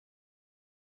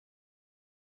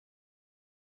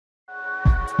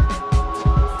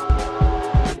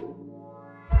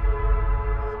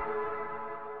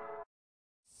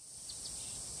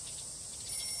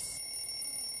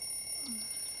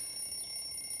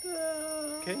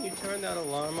Can you turn that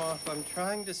alarm off? I'm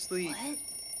trying to sleep.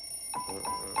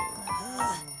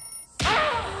 What?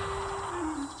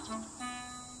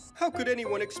 How could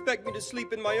anyone expect me to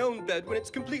sleep in my own bed when it's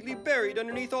completely buried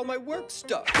underneath all my work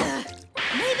stuff?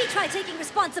 Maybe try taking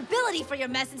responsibility for your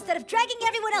mess instead of dragging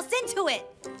everyone else into it.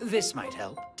 This might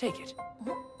help. Take it.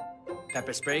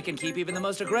 Pepper spray can keep even the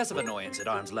most aggressive annoyance at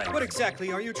arm's length. What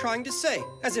exactly are you trying to say?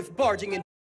 As if barging in...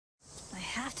 I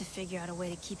have to figure out a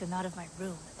way to keep him out of my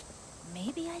room.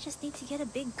 Maybe I just need to get a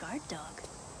big guard dog.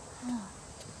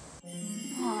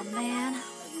 Oh man,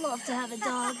 I'd love to have a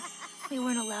dog. We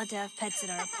weren't allowed to have pets at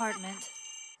our apartment.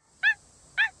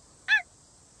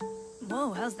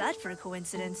 Whoa, how's that for a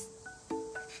coincidence?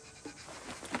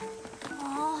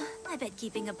 Aw, I bet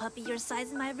keeping a puppy your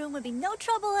size in my room would be no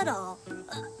trouble at all.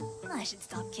 I should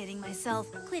stop kidding myself.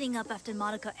 Cleaning up after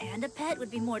Monica and a pet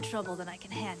would be more trouble than I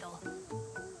can handle.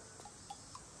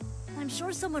 I'm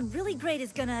sure someone really great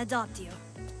is gonna adopt you.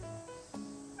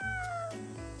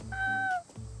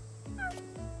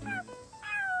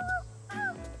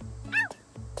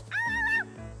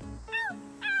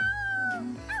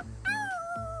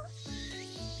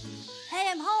 Hey,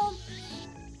 I'm home.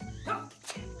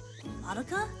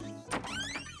 Monica?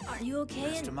 Are you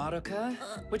okay? Mr. Madoka,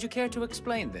 would you care to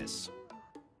explain this?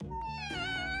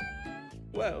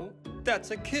 Well,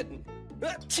 that's a kitten.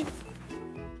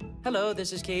 Hello,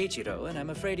 this is Keiichiro, and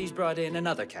I'm afraid he's brought in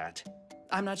another cat.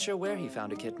 I'm not sure where he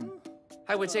found a kitten.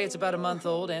 I would say it's about a month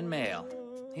old and male.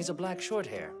 He's a black short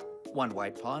hair, one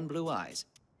white paw and blue eyes.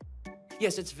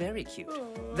 Yes, it's very cute.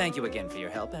 Thank you again for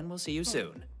your help, and we'll see you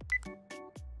soon.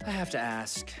 I have to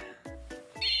ask,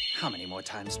 how many more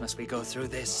times must we go through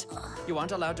this? You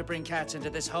aren't allowed to bring cats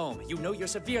into this home. You know you're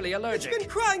severely allergic. It's been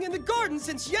crying in the garden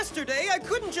since yesterday. I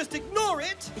couldn't just ignore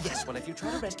it. Yes, well, if you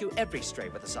try to rescue every stray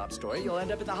with a sob story, you'll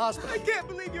end up in the hospital. I can't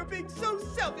believe you're being so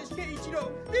selfish,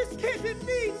 Keiichiro. This kitten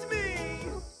needs me.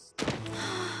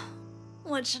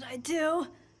 What should I do?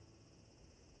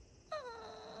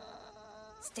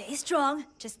 Stay strong.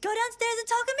 Just go downstairs and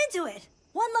talk him into it.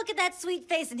 One look at that sweet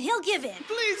face and he'll give in.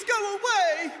 Please go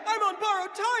away! I'm on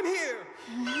borrowed time here!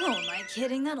 Oh, am I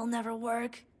kidding? That'll never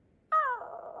work.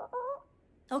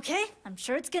 Okay, I'm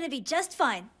sure it's gonna be just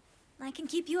fine. I can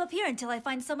keep you up here until I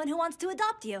find someone who wants to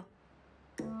adopt you.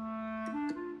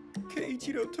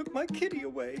 Keiichiro took my kitty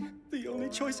away. The only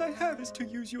choice I have is to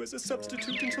use you as a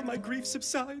substitute until my grief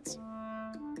subsides.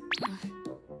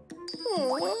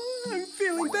 Oh, I'm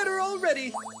feeling better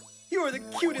already. You're the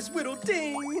cutest whittle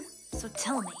ding. So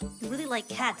tell me, you really like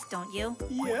cats, don't you?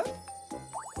 Yeah?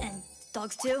 And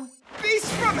dogs too? Beasts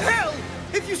from hell!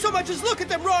 If you so much as look at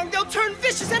them wrong, they'll turn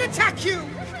vicious and attack you!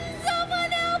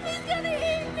 Someone help! He's gonna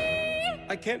eat me!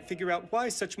 I can't figure out why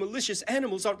such malicious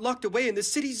animals aren't locked away in the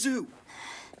city zoo.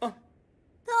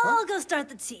 I'll go start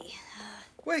the tea.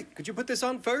 Wait, could you put this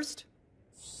on first?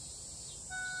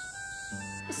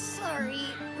 Sorry,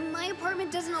 my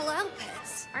apartment doesn't allow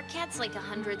pets. Our cat's like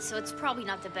 100, so it's probably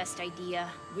not the best idea.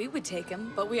 We would take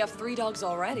him, but we have 3 dogs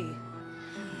already.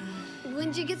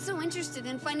 When'd you get so interested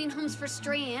in finding homes for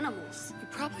stray animals? You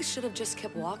probably should have just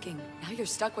kept walking. Now you're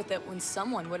stuck with it when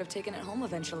someone would have taken it home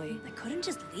eventually. I couldn't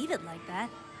just leave it like that.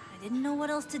 I didn't know what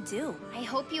else to do. I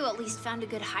hope you at least found a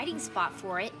good hiding spot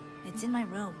for it. It's in my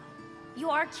room. You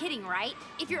are kidding, right?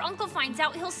 If your uncle finds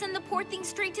out, he'll send the poor thing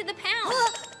straight to the pound.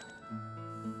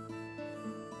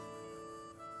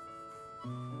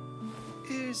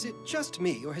 Is it just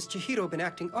me, or has Chihiro been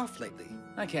acting off lately?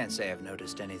 I can't say I've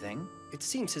noticed anything. It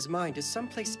seems his mind is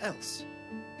someplace else.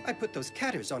 I put those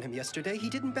catters on him yesterday. He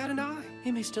didn't bat an eye.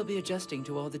 He may still be adjusting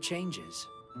to all the changes.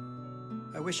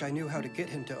 I wish I knew how to get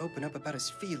him to open up about his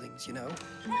feelings, you know?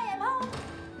 Hey, I'm home!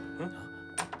 Huh?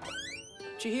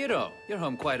 Chihiro, you're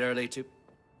home quite early to...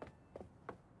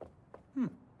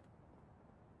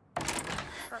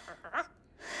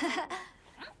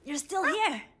 You're still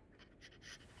here.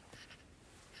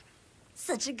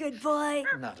 Such a good boy.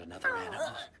 Not another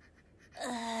animal.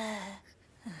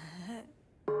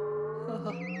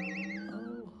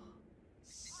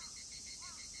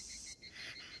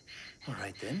 All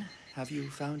right then. Have you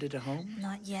found it a home?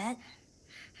 Not yet.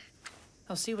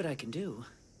 I'll see what I can do.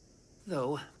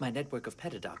 Though, my network of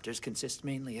pet adopters consists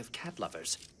mainly of cat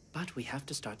lovers. But we have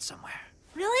to start somewhere.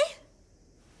 Really?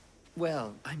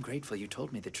 Well, I'm grateful you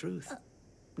told me the truth.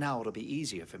 Now it'll be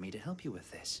easier for me to help you with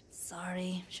this.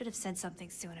 Sorry. Should have said something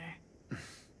sooner.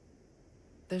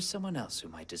 There's someone else who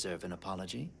might deserve an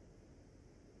apology.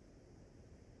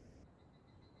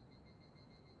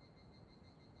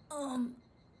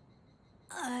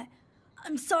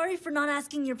 I'm sorry for not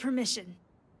asking your permission.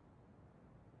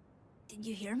 Did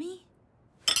you hear me?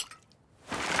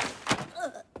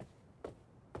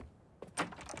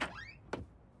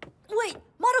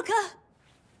 Madoka!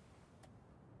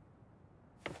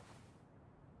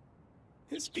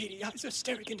 His beady eyes are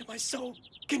staring into my soul.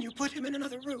 Can you put him in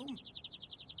another room?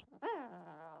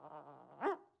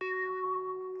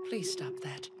 Please stop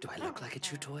that. Do I look like a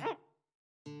chew toy?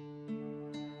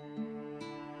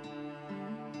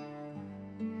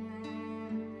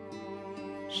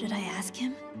 Should I ask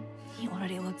him? He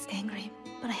already looks angry,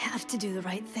 but I have to do the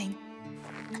right thing.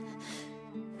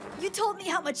 You told me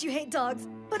how much you hate dogs,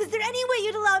 but is there any way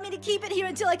you'd allow me to keep it here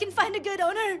until I can find a good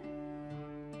owner?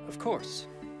 Of course.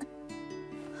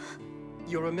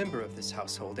 You're a member of this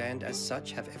household and, as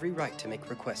such, have every right to make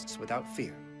requests without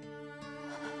fear.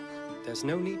 There's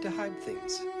no need to hide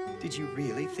things. Did you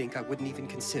really think I wouldn't even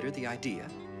consider the idea?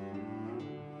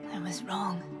 I was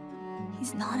wrong.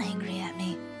 He's not angry at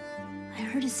me. I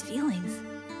hurt his feelings.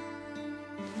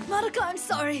 Madoka, I'm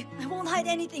sorry. I won't hide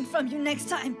anything from you next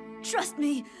time. Trust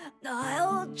me.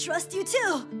 I'll trust you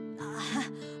too.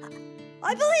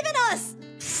 I believe in us!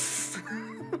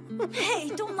 Hey,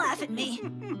 don't laugh at me.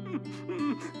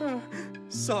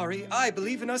 Sorry, I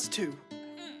believe in us too.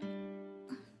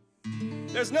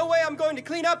 There's no way I'm going to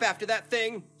clean up after that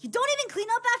thing. You don't even clean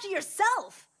up after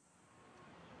yourself.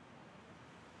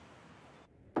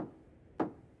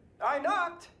 I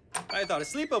knocked. I thought a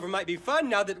sleepover might be fun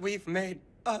now that we've made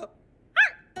up.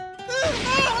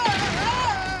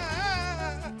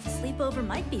 Sleepover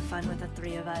might be fun with the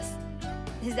three of us.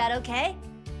 Is that okay?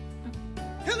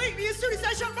 He'll eat me as soon as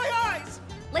I shut my eyes!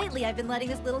 Lately, I've been letting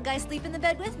this little guy sleep in the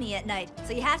bed with me at night,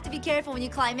 so you have to be careful when you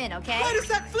climb in, okay? Why does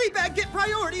that flea bag get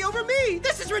priority over me?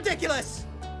 This is ridiculous!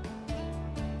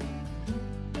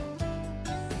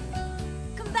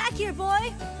 Come back here,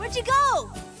 boy! Where'd you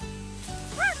go?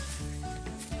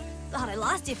 Thought I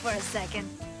lost you for a second.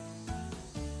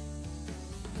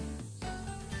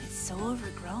 It's so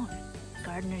overgrown. The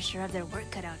gardeners sure have their work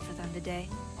cut out for them today.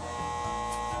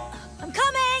 I'm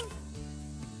coming!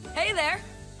 Hey there!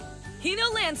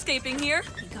 Hino Landscaping here.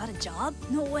 You got a job?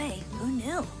 No way. Who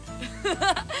knew?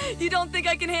 You don't think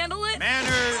I can handle it?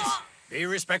 Manners! Be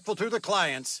respectful to the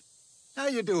clients. How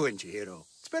you doing, Chihiro?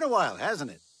 It's been a while,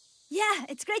 hasn't it? Yeah,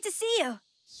 it's great to see you.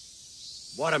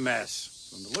 What a mess.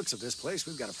 From the looks of this place,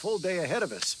 we've got a full day ahead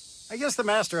of us. I guess the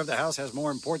master of the house has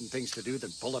more important things to do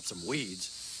than pull up some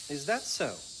weeds. Is that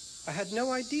so? I had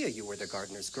no idea you were the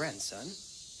gardener's grandson.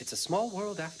 It's a small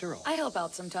world after all. I help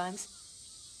out sometimes.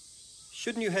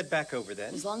 Shouldn't you head back over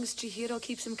then? As long as Chihiro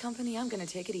keeps him company, I'm gonna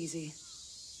take it easy.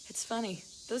 It's funny.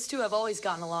 Those two have always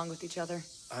gotten along with each other.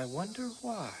 I wonder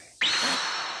why.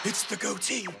 It's the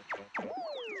goatee!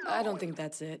 I don't think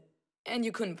that's it. And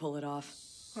you couldn't pull it off.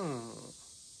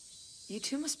 You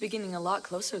two must be getting a lot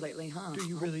closer lately, huh? Do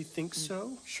you really think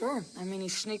so? Sure. I mean, he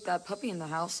sneaked that puppy in the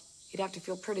house. He'd have to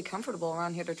feel pretty comfortable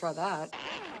around here to try that.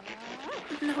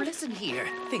 Now listen here.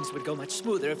 Things would go much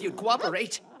smoother if you'd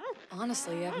cooperate.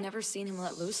 Honestly, I've never seen him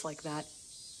let loose like that.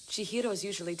 Chihiro's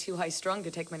usually too high-strung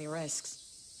to take many risks.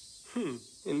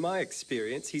 In my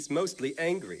experience, he's mostly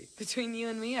angry. Between you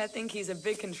and me, I think he's a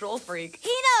big control freak.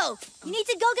 Hino! You need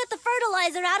to go get the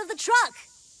fertilizer out of the truck!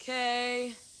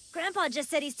 Okay. Grandpa just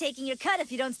said he's taking your cut if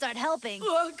you don't start helping.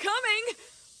 Coming!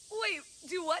 Wait,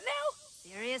 do what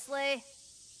now? Seriously?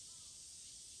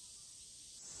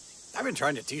 I've been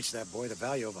trying to teach that boy the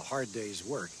value of a hard day's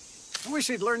work. I wish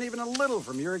he'd learn even a little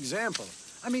from your example.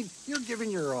 I mean, you're giving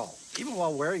your all, even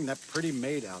while wearing that pretty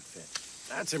maid outfit.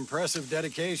 That's impressive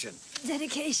dedication.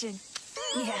 Dedication.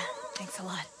 Yeah, thanks a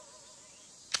lot.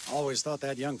 Always thought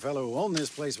that young fellow who owned this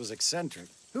place was eccentric.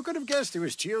 Who could have guessed he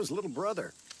was Chio's little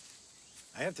brother?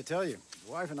 I have to tell you, his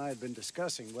wife and I had been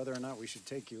discussing whether or not we should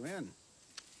take you in.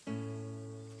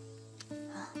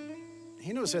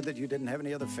 Hino said that you didn't have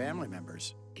any other family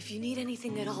members. If you need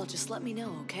anything at all, just let me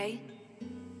know, okay?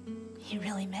 He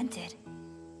really meant it.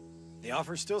 The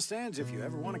offer still stands if you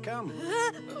ever want to come.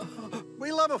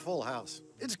 We love a full house.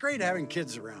 It's great having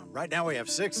kids around. Right now we have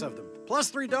 6 of them, plus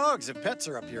 3 dogs if pets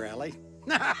are up your alley.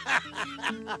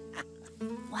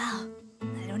 Wow,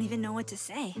 I don't even know what to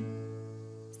say.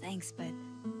 Thanks, but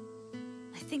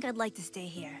I think I'd like to stay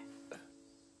here.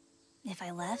 If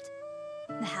I left,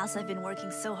 the house I've been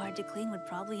working so hard to clean would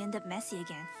probably end up messy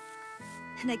again.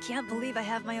 And I can't believe I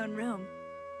have my own room.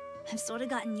 I've sort of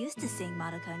gotten used to seeing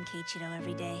Madoka and Keiichiro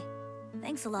every day.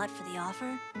 Thanks a lot for the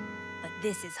offer, but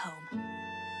this is home.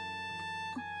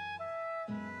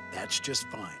 That's just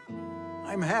fine.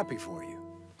 I'm happy for you.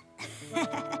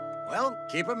 Well,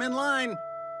 keep them in line.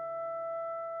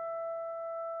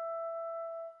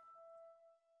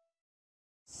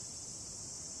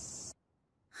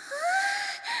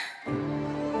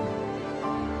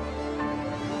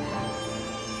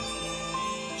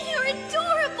 You're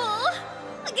adorable!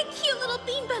 Like a cute little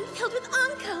bean bun filled with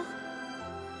Anko.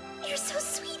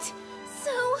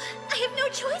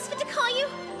 choice but to call you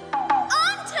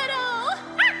Antaro!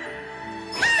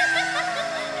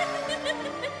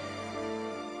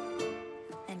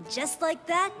 And just like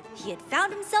that, he had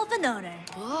found himself an owner.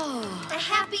 Whoa. A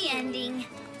happy ending.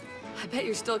 I bet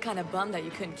you're still kind of bummed that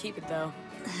you couldn't keep it, though.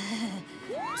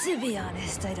 To be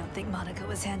honest, I don't think Monica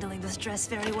was handling the stress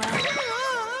very well.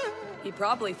 He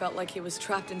probably felt like he was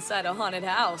trapped inside a haunted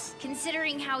house.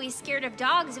 Considering how he's scared of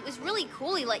dogs, it was really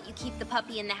cool he let you keep the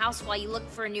puppy in the house while you looked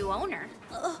for a new owner.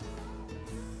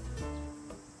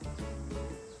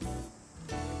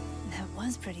 That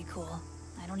was pretty cool.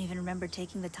 I don't even remember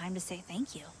taking the time to say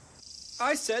thank you.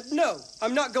 I said no.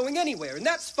 I'm not going anywhere, and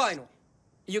that's final.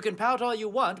 You can pout all you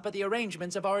want, but the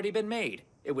arrangements have already been made.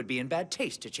 It would be in bad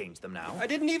taste to change them now. I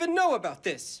didn't even know about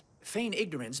this. Feign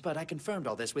ignorance, but I confirmed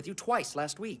all this with you twice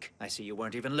last week. I see you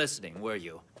weren't even listening, were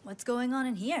you? What's going on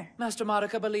in here? Master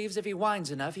Madoka believes if he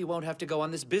whines enough, he won't have to go on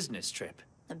this business trip.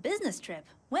 A business trip?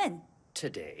 When?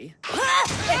 Today? Ah!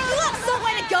 If you have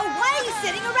somewhere to go, why are you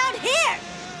sitting around here?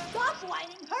 Stop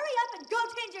whining, hurry up and go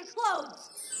change your clothes!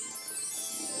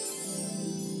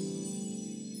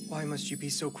 Why must you be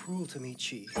so cruel to me,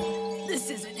 Chi? This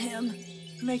isn't him.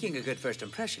 Making a good first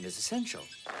impression is essential.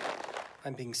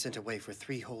 I'm being sent away for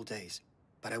 3 whole days,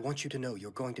 but I want you to know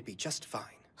you're going to be just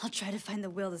fine. I'll try to find the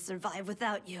will to survive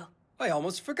without you. I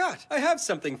almost forgot. I have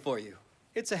something for you.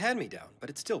 It's a hand-me-down, but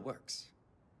it still works.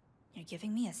 You're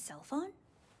giving me a cell phone?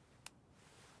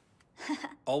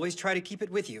 Always try to keep it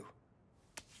with you.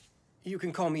 You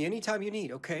can call me anytime you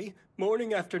need, okay?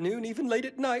 Morning, afternoon, even late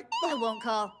at night. I won't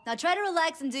call. Now try to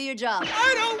relax and do your job.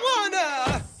 I don't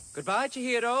wanna! Goodbye,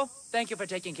 Chihiro. Thank you for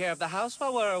taking care of the house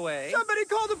while we're away. Somebody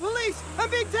call the police! I'm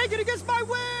being taken against my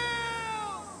will!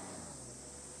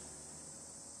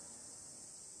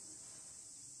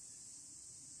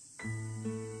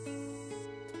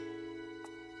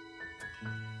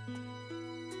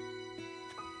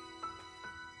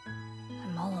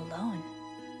 I'm all alone.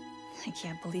 I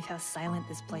can't believe how silent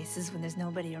this place is when there's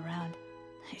nobody around.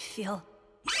 I feel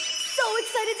so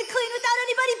excited to clean without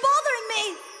anybody bothering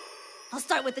me! I'll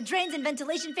start with the drains and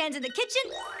ventilation fans in the kitchen,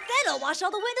 then I'll wash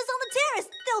all the windows on the terrace.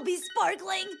 They'll be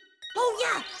sparkling. Oh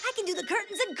yeah, I can do the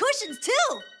curtains and cushions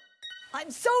too!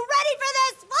 I'm so ready for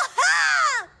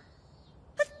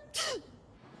this!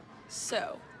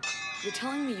 So, you're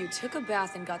telling me you took a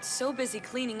bath and got so busy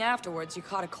cleaning afterwards you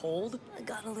caught a cold? I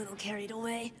got a little carried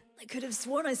away. I could have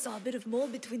sworn I saw a bit of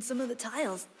mold between some of the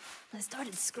tiles. I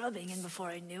started scrubbing, and before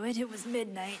I knew it, it was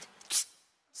midnight.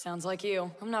 Sounds like you.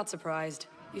 I'm not surprised.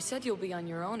 You said you'll be on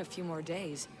your own a few more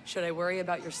days. Should I worry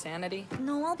about your sanity?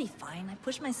 No, I'll be fine. I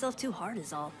pushed myself too hard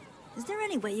is all. Is there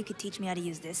any way you could teach me how to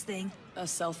use this thing? A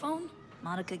cell phone?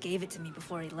 Monica gave it to me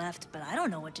before he left, but I don't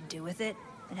know what to do with it.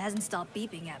 It hasn't stopped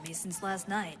beeping at me since last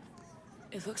night.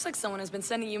 It looks like someone has been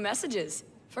sending you messages.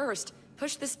 First,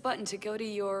 push this button to go to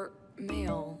your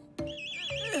mail.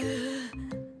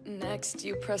 Next,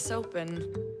 you press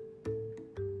open.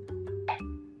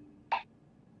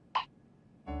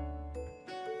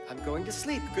 I'm going to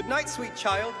sleep. Good night, sweet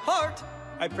child. Heart!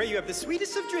 I pray you have the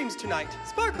sweetest of dreams tonight.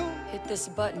 Sparkle! Hit this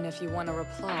button if you want to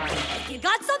reply. If you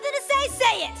got something to say,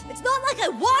 say it! It's not like I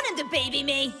want him to baby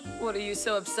me! What are you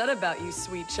so upset about, you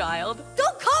sweet child?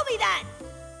 Don't call me that!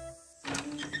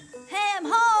 Hey, I'm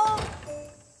home!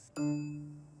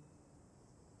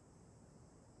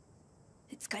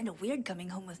 It's kind of weird coming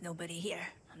home with nobody here.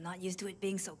 I'm not used to it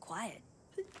being so quiet.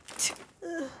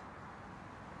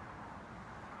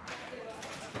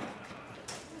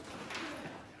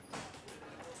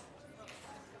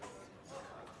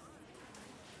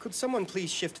 Could someone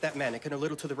please shift that mannequin a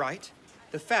little to the right?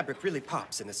 The fabric really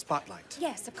pops in the spotlight.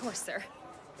 Yes, of course, sir.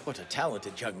 What a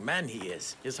talented young man he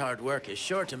is. His hard work is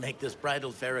sure to make this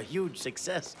bridal fair a huge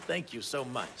success. Thank you so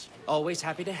much. Always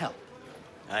happy to help.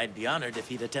 I'd be honored if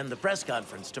he'd attend the press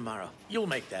conference tomorrow. You'll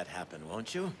make that happen,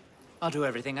 won't you? I'll do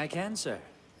everything I can, sir.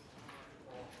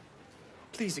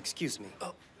 Please excuse me.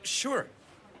 Oh, sure.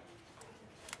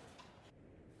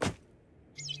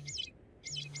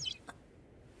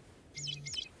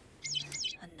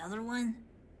 Another one?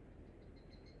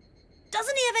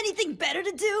 Doesn't he have anything better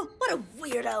to do? What a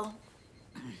weirdo.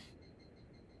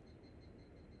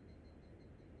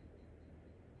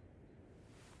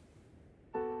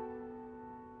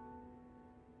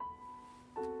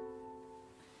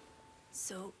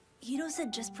 So, Hiro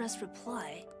said just press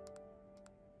reply.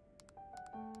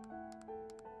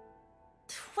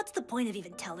 What's the point of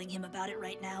even telling him about it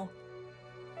right now?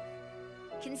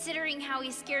 Considering how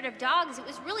he's scared of dogs, it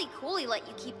was really cool he let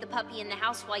you keep the puppy in the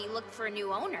house while you looked for a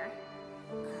new owner.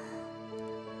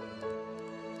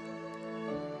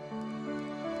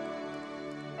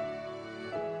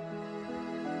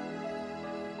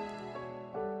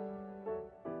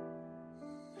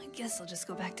 guess I'll just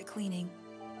go back to cleaning.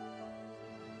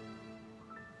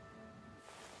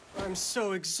 I'm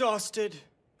so exhausted.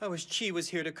 I wish Chi was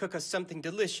here to cook us something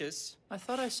delicious. I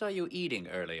thought I saw you eating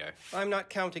earlier. I'm not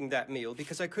counting that meal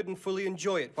because I couldn't fully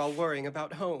enjoy it while worrying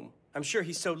about home. I'm sure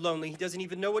he's so lonely he doesn't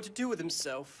even know what to do with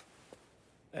himself.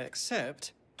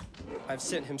 Except, I've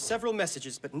sent him several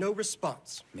messages, but no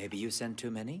response. Maybe you sent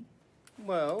too many?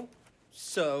 Well,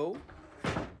 so?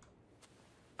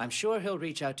 I'm sure he'll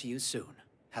reach out to you soon.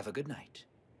 Have a good night.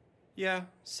 Yeah,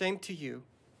 same to you.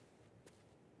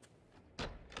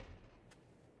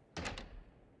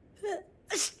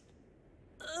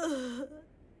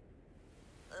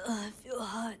 I feel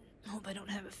hot. Hope I don't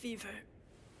have a fever.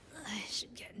 I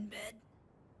should get in bed.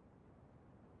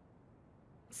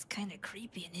 It's kind of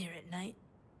creepy in here at night.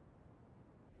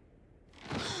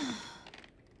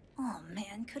 Oh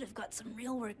man, could have got some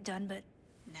real work done, but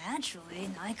naturally,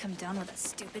 I come down with a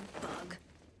stupid bug.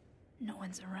 No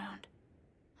one's around.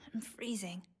 I'm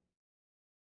freezing.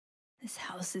 This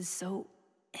house is so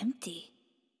empty.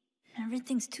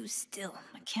 Everything's too still.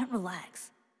 I can't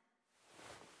relax.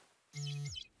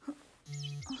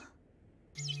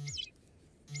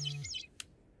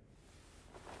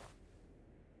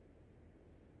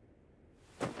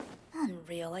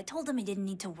 Unreal. I told him he didn't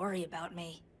need to worry about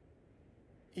me.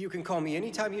 You can call me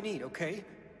anytime you need, okay?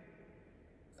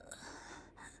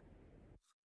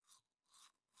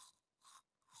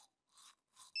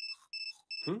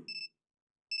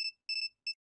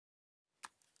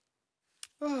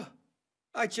 Oh,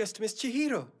 I just missed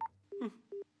Chihiro. The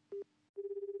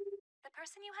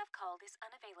person you have called is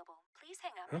unavailable. Please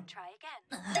hang up and try again.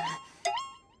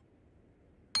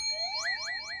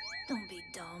 Don't be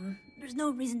dumb. There's no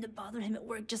reason to bother him at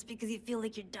work just because you feel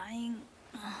like you're dying.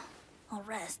 I'll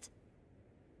rest.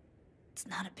 It's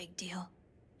not a big deal.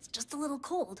 It's just a little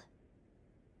cold.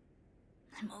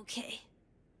 I'm okay.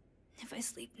 If I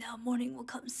sleep now, morning will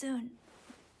come soon.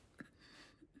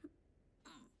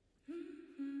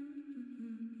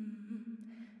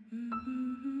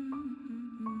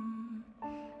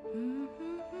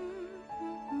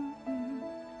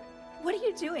 What are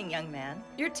you doing, young man?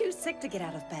 You're too sick to get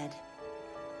out of bed.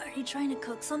 Are you trying to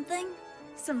cook something?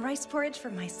 Some rice porridge for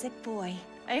my sick boy.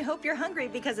 I hope you're hungry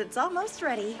because it's almost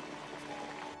ready.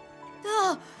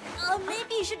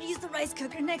 Maybe you should use the rice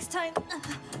cooker next time.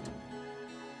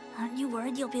 Aren't you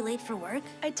worried you'll be late for work?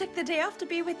 I took the day off to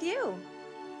be with you.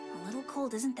 A little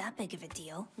cold isn't that big of a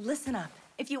deal. Listen up.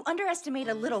 If you underestimate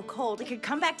a little cold, it could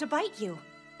come back to bite you.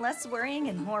 Less worrying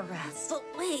and more rest. But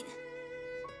wait.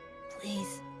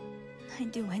 Please.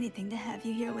 I'd do anything to have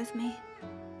you here with me.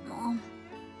 Mom.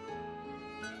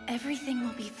 Everything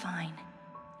will be fine.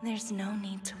 There's no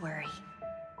need to worry.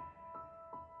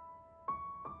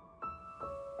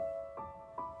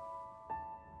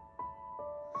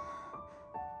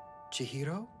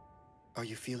 Chihiro? Are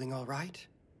you feeling all right?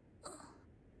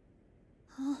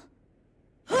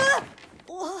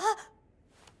 What?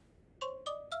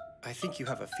 I think you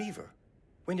have a fever.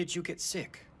 When did you get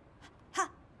sick?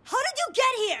 How did you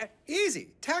get here?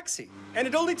 Easy, taxi. And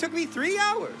it only took me 3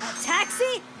 hours. A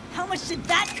taxi? How much did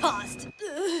that cost?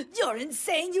 You're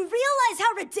insane. You realize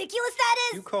how ridiculous that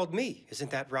is? You called me, isn't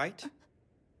that right?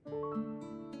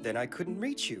 Then I couldn't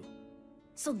reach you.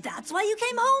 So that's why you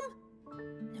came home?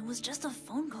 It was just a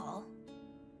phone call.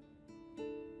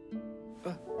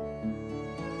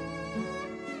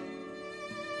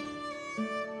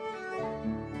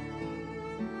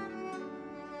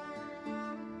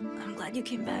 I'm glad you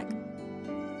came back.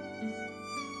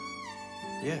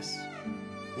 Yes,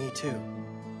 me too.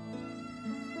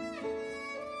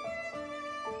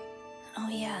 Oh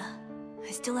yeah,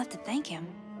 I still have to thank him.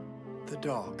 The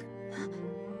dog.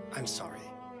 I'm sorry.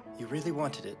 You really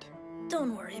wanted it.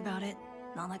 Don't worry about it.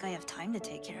 Not like I have time to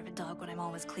take care of a dog when I'm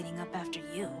always cleaning up after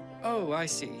you. Oh, I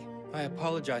see. I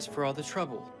apologize for all the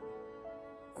trouble.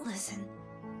 Listen,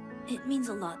 it means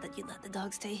a lot that you let the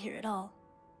dog stay here at all.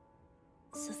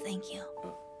 So thank you.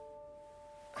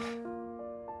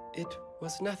 It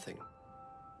was nothing.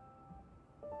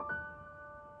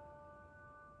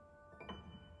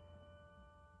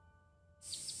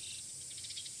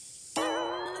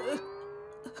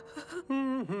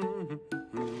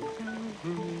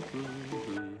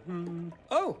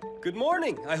 Oh, good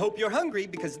morning. I hope you're hungry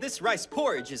because this rice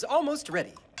porridge is almost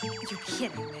ready. You're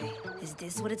kidding me. Is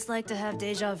this what it's like to have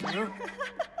deja vu?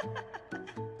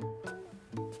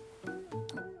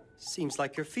 Seems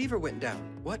like your fever went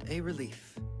down. What a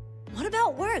relief. What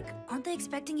about work? Aren't they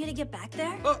expecting you to get back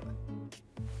there? Oh,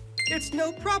 it's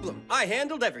no problem. I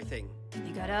handled everything.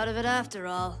 You got out of it after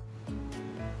all.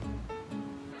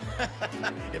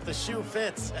 If the shoe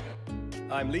fits.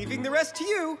 I'm leaving the rest to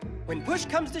you. When push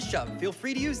comes to shove, feel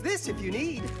free to use this if you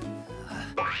need.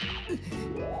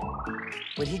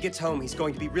 When he gets home, he's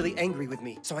going to be really angry with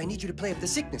me, so I need you to play up the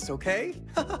sickness, okay?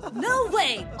 No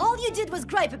way! All you did was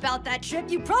gripe about that trip.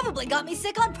 You probably got me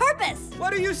sick on purpose.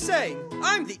 What are you saying?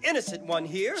 I'm the innocent one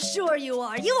here. Sure you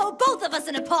are. You owe both of us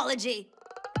an apology.